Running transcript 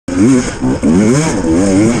Here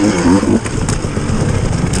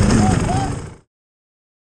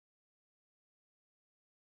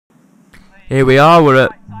we are, we're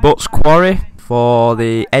at Butts Quarry for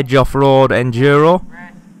the Edge Off-Road Enduro.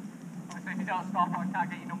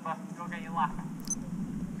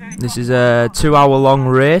 This is a 2-hour-long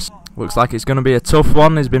race. Looks like it's going to be a tough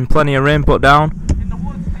one. There's been plenty of rain put down.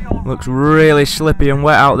 Looks really slippy and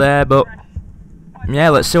wet out there, but yeah,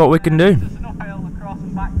 let's see what we can do.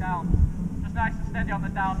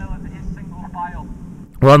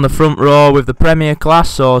 We're on the front row with the Premier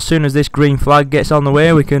class, so as soon as this green flag gets on the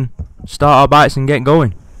way, we can start our bikes and get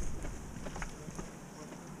going.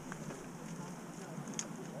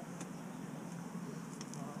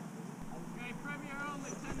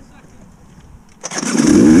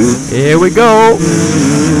 Here we go.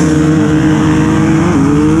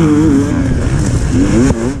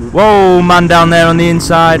 Whoa, man down there on the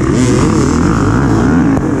inside.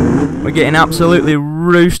 We're getting absolutely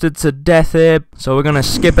roosted to death here, so we're going to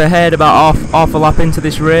skip ahead about half a lap into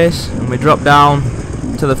this race, and we drop down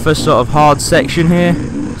to the first sort of hard section here.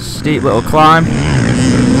 Steep little climb. I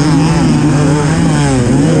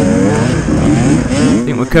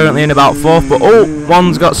think we're currently in about 4th, but oh,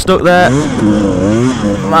 one's got stuck there.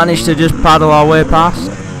 Managed to just paddle our way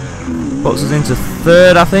past. Puts us into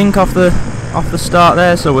 3rd, I think, off the start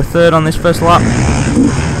there, so we're 3rd on this first lap.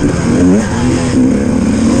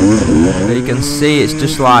 But you can see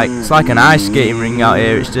it's like an ice skating ring out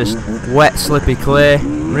here. It's just wet, slippy clay,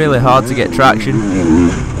 really hard to get traction.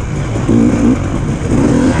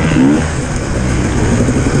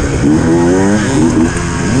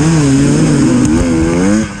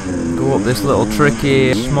 Go up this little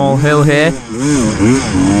tricky small hill here,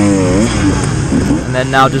 and then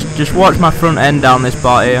now just watch my front end down this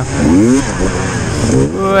part here.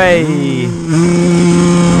 Way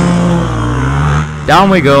down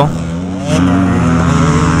we go.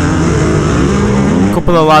 A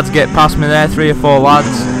couple of lads get past me there, 3 or 4 lads. I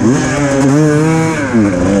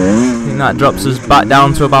think that drops us back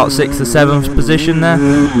down to about 6th or 7th position there.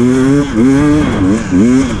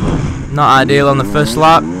 Not ideal on the first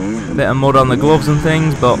lap. Bit of mud on the gloves and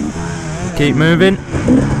things, but keep moving.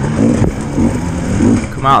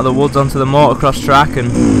 Come out of the woods onto the motocross track, and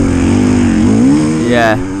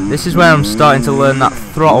yeah, this is where I'm starting to learn that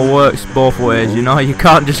throttle works both ways. You know, you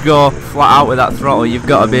can't just go flat out with that throttle. You've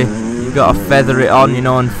got to feather it on, you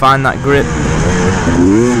know, and find that grip.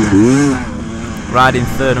 Ride in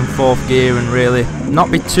 3rd and 4th gear and really not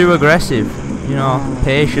be too aggressive. You know,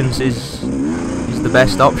 patience is the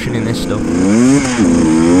best option in this stuff.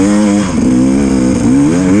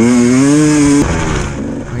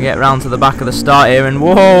 We get round to the back of the start here, and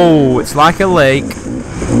whoa, it's like a lake.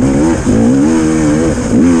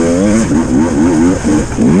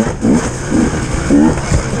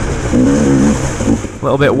 A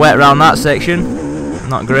little bit wet around that section.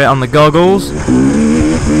 Not great on the goggles.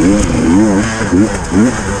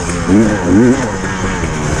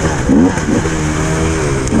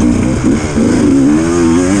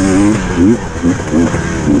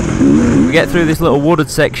 We get through this little wooded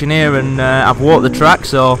section here, and I've walked the track,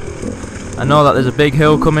 so I know that there's a big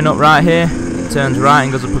hill coming up right here. It turns right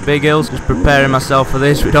and goes up a big hill. Just preparing myself for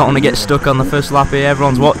this. We don't want to get stuck on the first lap here.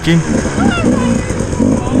 Everyone's watching.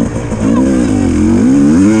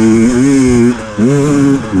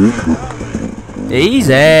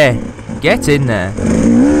 Easy. Get in there.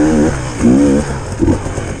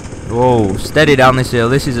 Whoa, steady down this hill.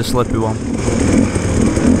 This is a slippy one.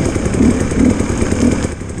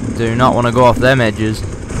 Do not want to go off them edges.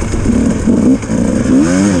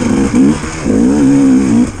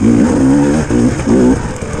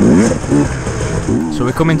 So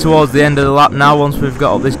we're coming towards the end of the lap now. Once we've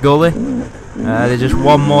got up this gully, there's just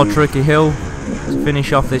one more tricky hill to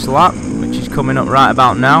finish off this lap, which is coming up right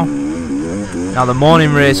about now. Now the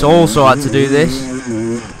morning race also had to do this,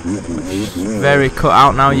 which is very cut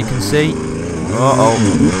out now, you can see.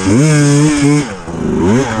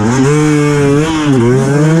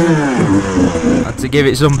 Had to give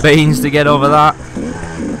it some beans to get over that.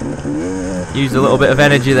 Used a little bit of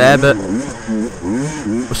energy there, but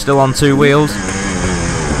we're still on 2 wheels.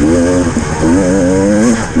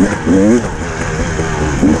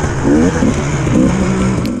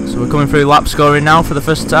 So we're coming through lap scoring now for the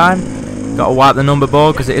first time. Got to wipe the number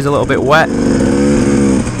board because it is a little bit wet.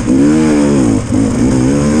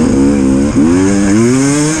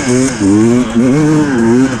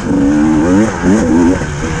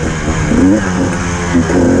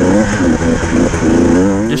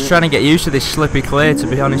 Just trying to get used to this slippy clay, to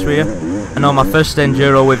be honest with you. I know my first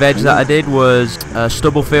enduro with edge that I did was a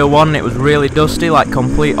Stubblefield one, and it was really dusty, like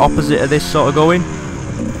complete opposite of this sort of going.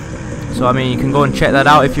 So I mean, you can go and check that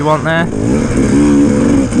out if you want there.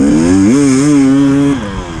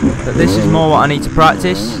 But this is more what I need to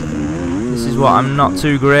practice. This is what I'm not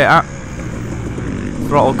too great at.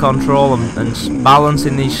 Throttle control and balance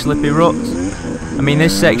in these slippy ruts. I mean,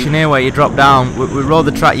 this section here where you drop down, we rode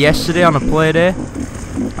the track yesterday on a play day,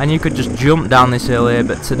 and you could just jump down this hill here,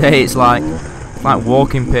 but today it's like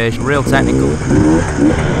walking pace, real technical.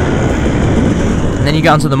 And then you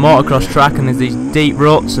get onto the motocross track and there's these deep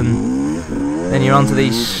ruts, and then you're onto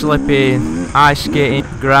these slippy ice skating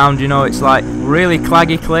ground, you know, it's like really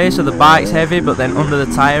claggy clay, so the bike's heavy, but then under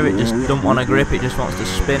the tyre it just don't want to grip, it just wants to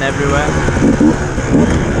spin everywhere.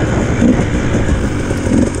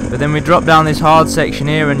 But then we drop down this hard section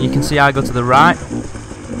here and you can see I go to the right.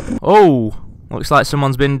 Oh, looks like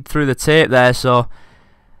someone's been through the tape there, so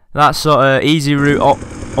that sort of easy route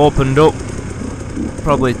opened up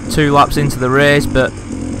probably 2 laps into the race, but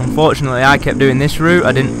unfortunately I kept doing this route.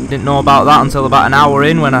 I didn't know about that until about an hour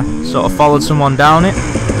in, when I sort of followed someone down it.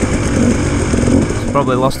 So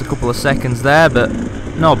probably lost a couple of seconds there, but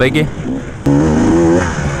no biggie.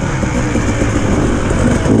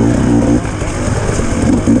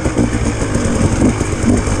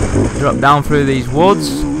 Drop down through these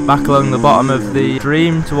woods, back along the bottom of the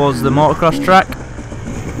stream towards the motocross track.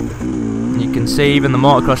 You can see even the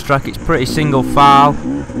motocross track, it's pretty single file,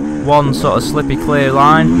 one sort of slippy clear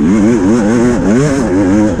line.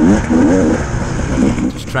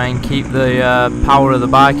 Just try and keep the power of the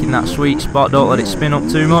bike in that sweet spot, don't let it spin up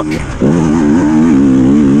too much.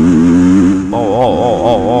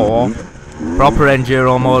 Oh. Proper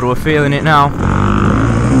enduro mode, we're feeling it now.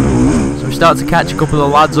 So we start to catch a couple of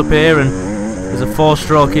lads up here, and there's a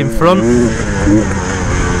 4-stroke in front.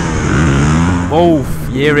 Oh,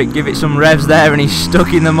 Yerrick, give it some revs there, and he's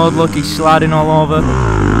stuck in the mud, look, he's sliding all over.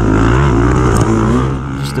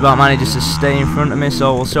 Just about manages to stay in front of me,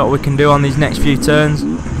 so we'll see what we can do on these next few turns.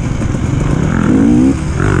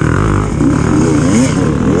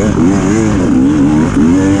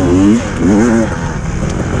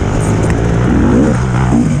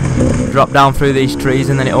 Drop down through these trees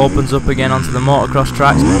and then it opens up again onto the motocross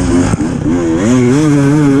tracks.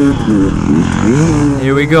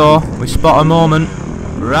 Here we go, we spot a moment.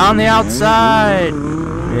 Round the outside!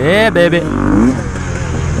 Yeah, baby!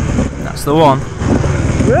 That's the one.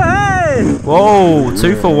 Whoa,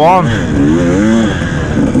 2 for 1.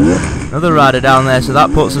 Another rider down there, so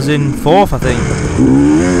that puts us in 4th, I think.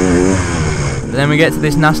 But then we get to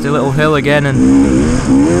this nasty little hill again, and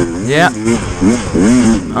yeah,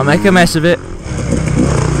 I'll make a mess of it.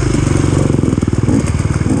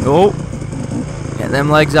 Oh, get them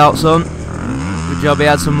legs out, son. Good job he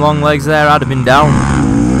had some long legs there, I'd have been down.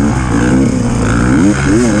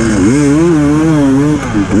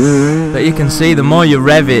 But you can see the more you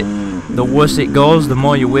rev it, the worse it goes, the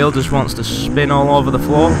more your wheel just wants to spin all over the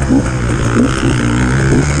floor.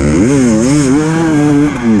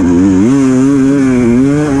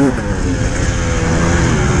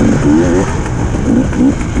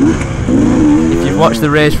 If you've watched the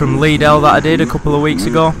race from Liddell that I did a couple of weeks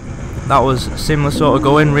ago, that was similar sort of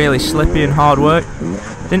going, really slippy and hard work.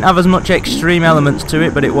 Didn't have as much extreme elements to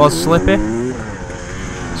it, but it was slippy.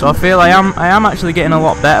 So I feel I am actually getting a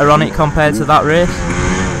lot better on it compared to that race.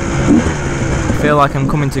 I feel like I'm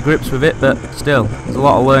coming to grips with it, but still, there's a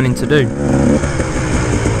lot of learning to do.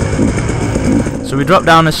 So we drop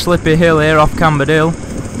down a slippy hill here off Cambered Hill,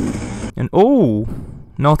 and oh,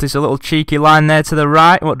 notice a little cheeky line there to the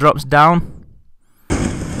right, what drops down.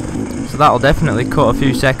 So that'll definitely cut a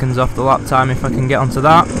few seconds off the lap time if I can get onto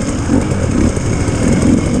that.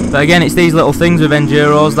 But again, it's these little things with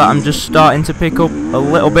enduros that I'm just starting to pick up a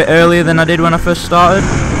little bit earlier than I did when I first started.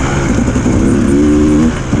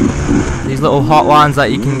 These little hot lines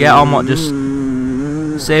that you can get on what just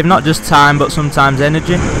save not just time but sometimes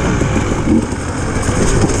energy.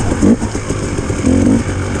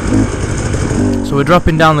 So we're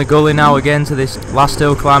dropping down the gully now again to this last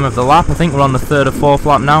hill climb of the lap. I think we're on the 3rd or 4th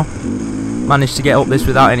lap now. Managed to get up this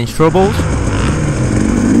without any troubles.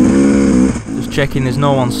 Just checking there's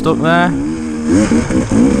no one stuck there.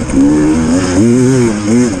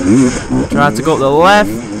 Tried to go up the left.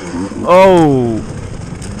 Oh,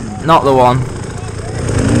 not the one.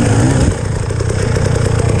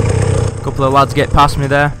 A couple of lads get past me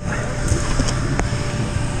there.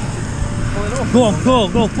 Go on,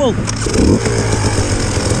 go, full.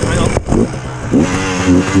 Hang on.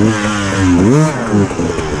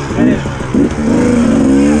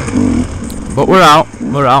 But we're out.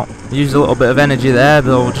 Used a little bit of energy there,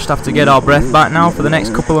 but we'll just have to get our breath back now for the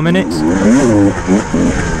next couple of minutes.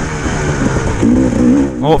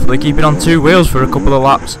 Hopefully keep it on 2 wheels for a couple of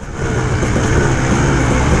laps.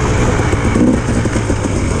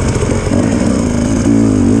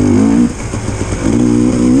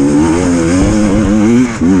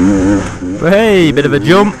 wee bit of a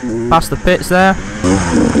jump past the pits there.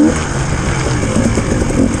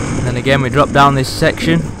 And then again we drop down this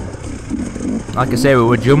section. Like I say, we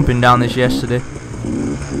were jumping down this yesterday.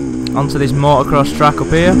 Onto this motocross track up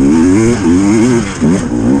here.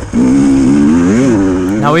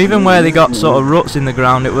 Now even where they got sort of ruts in the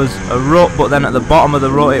ground, it was a rut, but then at the bottom of the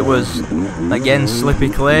rut it was again slippy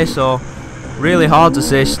clay, so really hard to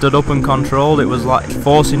say stood up and controlled. It was like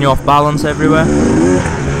forcing you off balance everywhere.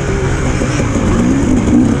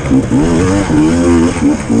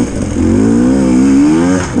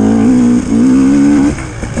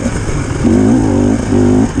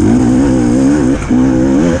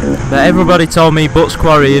 But everybody told me Butts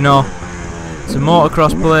Quarry, you know, it's a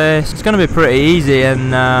motocross place, it's going to be pretty easy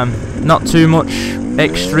and not too much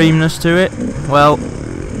extremeness to it. Well,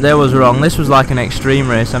 they was wrong. This was like an extreme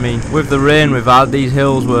race. I mean, with the rain we've had, these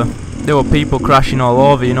hills there were people crashing all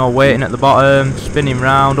over, you know, waiting at the bottom, spinning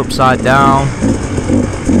round, upside down.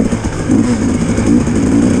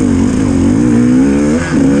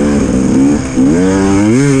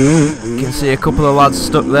 You can see a couple of lads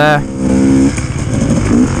stuck there.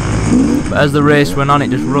 But as the race went on, it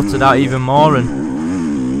just rutted out even more,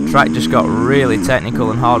 and the track just got really technical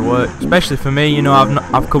and hard work. Especially for me, you know,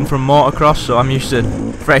 I've come from motocross, so I'm used to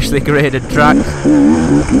freshly graded tracks.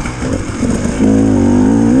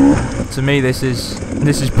 To me, this is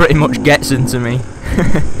pretty much Getson to me.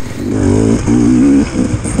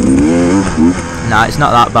 Nah, it's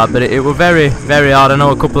not that bad, but it were very, very hard. I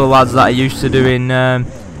know a couple of lads that are used to doing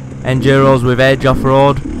enduros with edge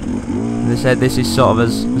off-road. They said this is sort of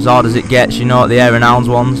as hard as it gets, you know, at the hare and hounds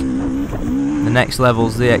ones. The next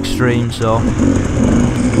level's the extreme, so.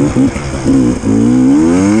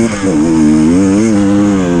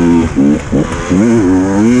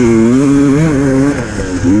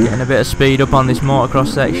 Getting a bit of speed up on this motocross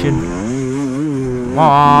section.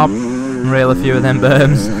 Rail a few of them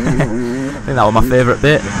berms. I think that was my favourite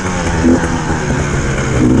bit.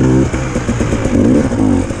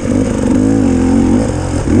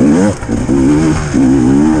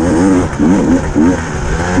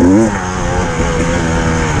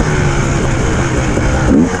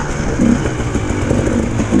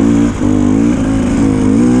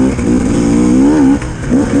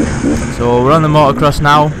 So we're on the motocross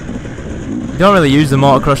now. You don't really use the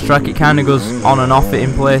motocross track, it kind of goes on and off it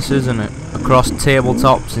in places and across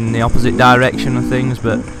tabletops in the opposite direction of things,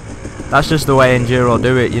 but that's just the way enduro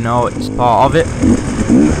do it, you know, it's part of it.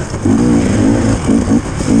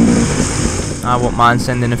 I won't mind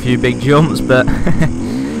sending a few big jumps, but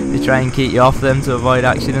they try and keep you off them to avoid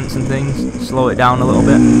accidents and things, slow it down a little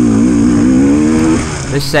bit.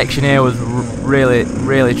 This section here was really,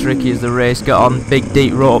 really tricky as the race got on. Big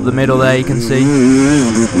deep rut up the middle there, you can see.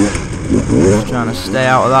 Just trying to stay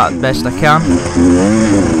out of that best I can.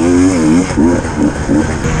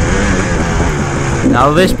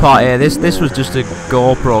 Now this part here, this was just a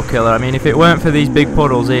GoPro killer. I mean, if it weren't for these big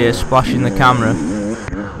puddles here splashing the camera,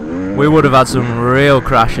 we would have had some real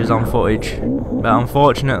crashes on footage. But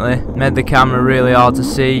unfortunately, made the camera really hard to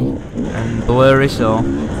see and blurry, so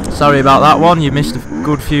sorry about that one, you missed a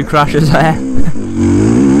good few crashes there.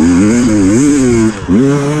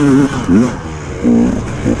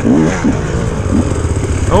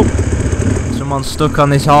 Oh, someone's stuck on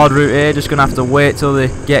this hard route here, just gonna have to wait till they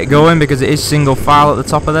get going because it is single file at the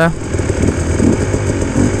top of there.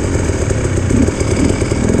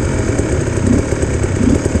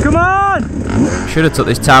 Come on! Should have took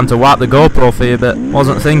this time to wipe the GoPro for you, but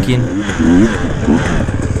wasn't thinking.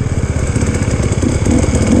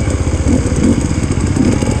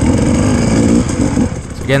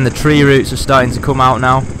 So again, the tree roots are starting to come out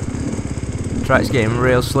now. The track's getting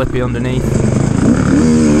real slippy underneath.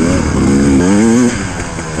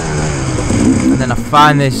 And then I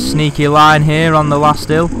find this sneaky line here on the last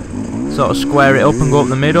hill. Sort of square it up and go up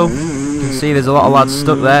the middle. You can see there's a lot of lads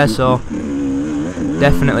stuck there, so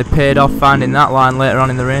definitely paid off finding that line later on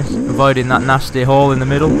in the race, avoiding that nasty hole in the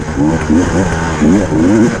middle.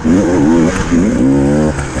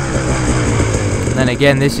 And then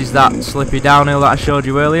again, this is that slippy downhill that I showed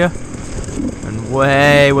you earlier. And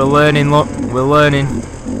way, we're learning, look, we're learning.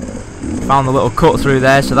 Found the little cut through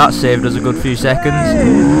there, so that saved us a good few seconds.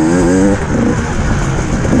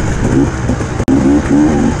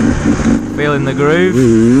 Feeling the groove.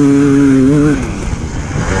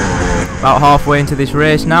 About halfway into this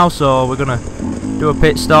race now, so we're gonna do a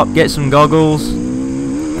pit stop, get some goggles,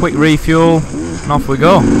 quick refuel, and off we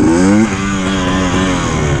go.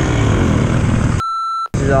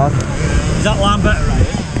 Is that line better, right?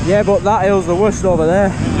 Yeah, but that hill's the worst over there.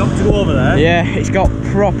 You got to go over there? Yeah, it's got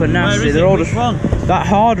proper nasty. Where is They're it? all Which just one? that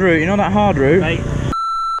hard route, you know that hard route? Right.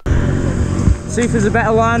 See if there's a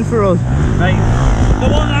better line for us. Right. The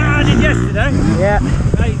one that I did yesterday? Yeah.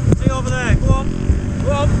 Right, see over there, go on.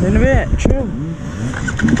 Go on. In a minute, chill.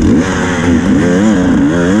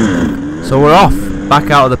 So we're off, back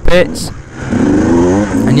out of the pits.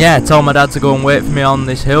 And yeah, I told my dad to go and wait for me on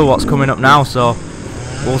this hill, what's coming up now, so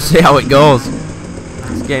we'll see how it goes.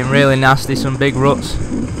 It's getting really nasty, some big ruts.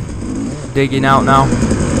 Digging out now.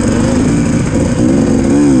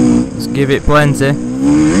 Let's give it plenty.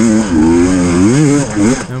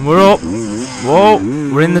 And we're up. Whoa,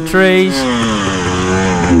 we're in the trees.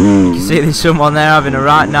 You can see there's someone there having a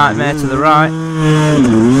right nightmare to the right.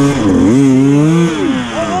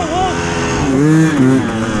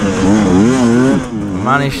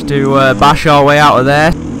 Managed to bash our way out of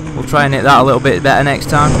there. We'll try and hit that a little bit better next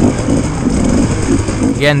time.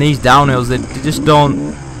 Again, these downhills, they just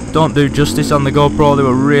don't do justice on the GoPro. They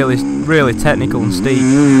were really technical and steep.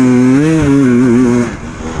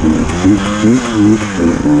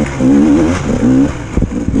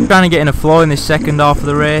 Trying to get in a flow in this second half of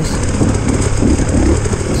the race.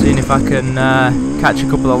 Seeing if I can catch a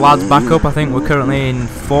couple of lads back up. I think we're currently in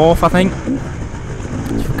 4th, I think.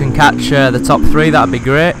 If we can catch the top 3, that'd be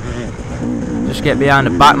great. Just get behind a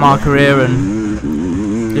back marker here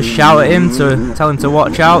and just shout at him to tell him to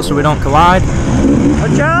watch out so we don't collide.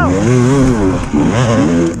 Watch out!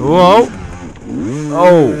 Whoa!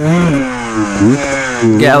 Oh!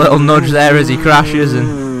 Get a little nudge there as he crashes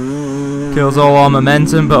and kills all our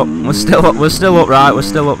momentum, but we're still upright. We're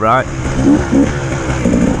still upright.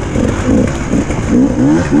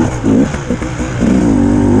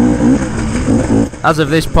 As of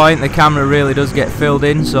this point, the camera really does get filled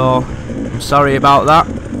in, so I'm sorry about that.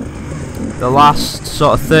 The last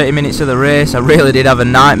sort of 30 minutes of the race, I really did have a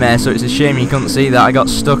nightmare, so it's a shame you couldn't see that. I got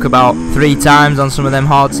stuck about 3 times on some of them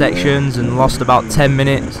hard sections and lost about 10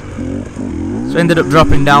 minutes. So ended up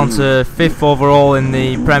dropping down to 5th overall in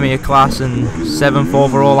the Premier class and 7th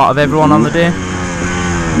overall out of everyone on the day.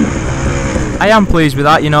 I am pleased with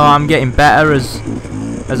that, you know, I'm getting better as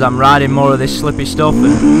I'm riding more of this slippy stuff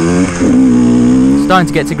and starting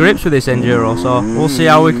to get to grips with this enduro, so we'll see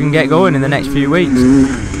how we can get going in the next few weeks.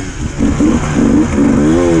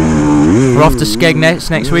 We're off to Skegness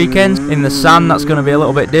next weekend in the sand. That's going to be a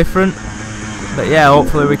little bit different, but yeah,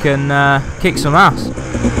 hopefully we can kick some ass.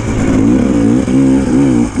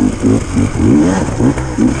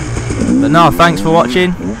 But no, thanks for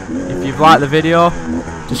watching. If you've liked the video,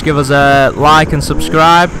 just give us a like and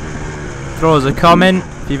subscribe. Throw us a comment.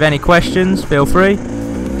 If you have any questions, feel free.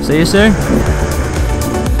 See you soon.